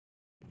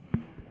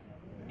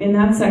In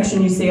that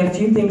section, you say a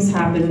few things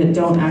happen that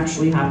don't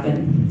actually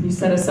happen. You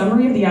said a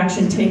summary of the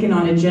action taken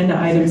on agenda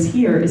items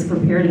here is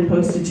prepared and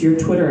posted to your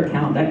Twitter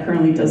account. That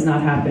currently does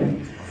not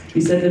happen.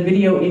 You said the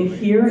video in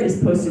here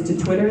is posted to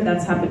Twitter.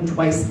 That's happened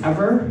twice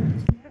ever.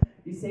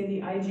 You say the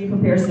IG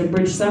prepares an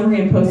abridged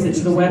summary and posts it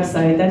to the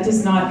website. That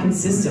does not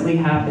consistently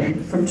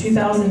happen. From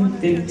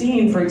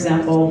 2015, for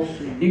example,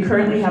 you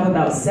currently have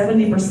about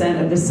 70%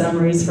 of the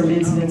summaries from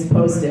incidents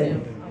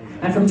posted.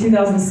 And from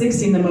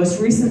 2016, the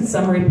most recent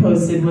summary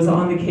posted was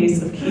on the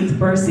case of Keith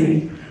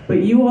Bursey.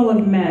 But you all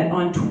have met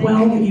on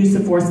 12 use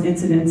of force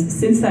incidents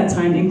since that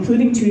time,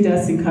 including 2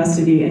 deaths in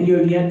custody, and you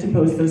have yet to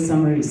post those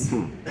summaries.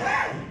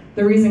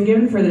 The reason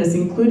given for this,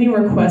 including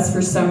requests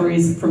for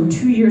summaries from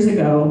 2 years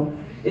ago,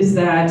 is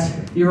that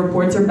your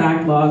reports are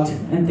backlogged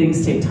and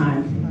things take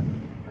time.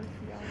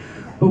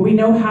 But we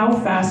know how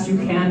fast you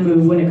can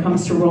move when it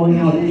comes to rolling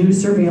out new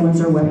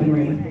surveillance or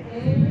weaponry.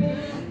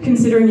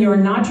 Considering you are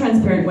not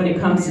transparent when it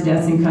comes to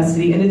deaths in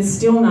custody, and it's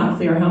still not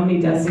clear how many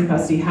deaths in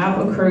custody have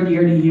occurred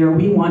year to year,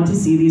 we want to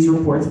see these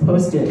reports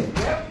posted.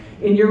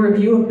 In your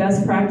review of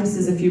best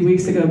practices a few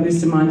weeks ago,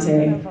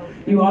 Bustamante,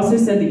 you also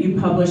said that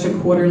you publish a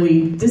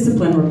quarterly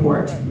discipline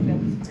report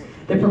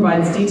that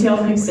provides detailed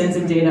and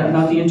extensive data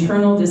about the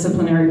internal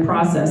disciplinary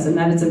process, and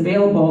that it's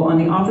available on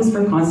the Office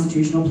for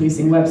Constitutional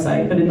Policing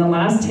website. But in the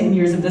last 10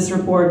 years of this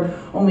report,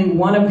 only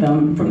one of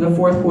them from the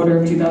fourth quarter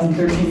of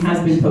 2013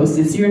 has been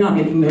posted, so you're not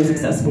making those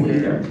accessible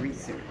either.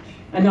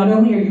 And not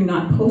only are you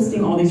not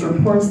posting all these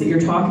reports that you're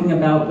talking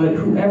about, but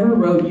whoever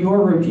wrote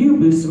your review,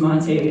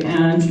 Bustamante,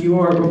 and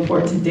your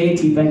report today,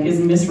 TPEC, is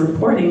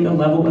misreporting the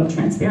level of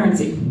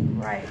transparency.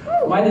 Right.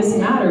 Why this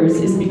matters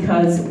is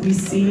because we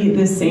see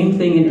the same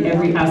thing in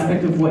every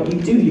aspect of what you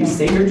do. You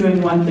say you're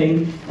doing one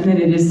thing, and then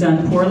it is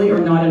done poorly or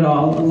not at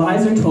all. The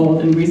lies are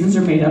told, and reasons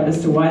are made up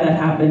as to why that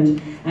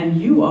happened.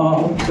 And you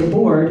all, the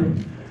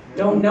board,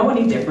 don't know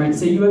any different,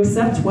 so you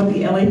accept what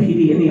the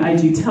LAPD and the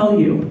IG tell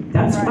you.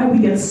 That's why we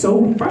get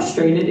so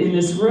frustrated in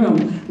this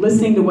room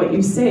listening to what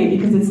you say,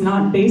 because it's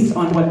not based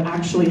on what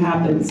actually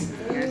happens.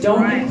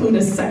 Don't include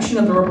a section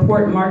of the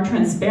report marked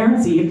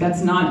transparency if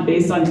that's not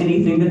based on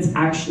anything that's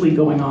actually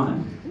going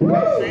on.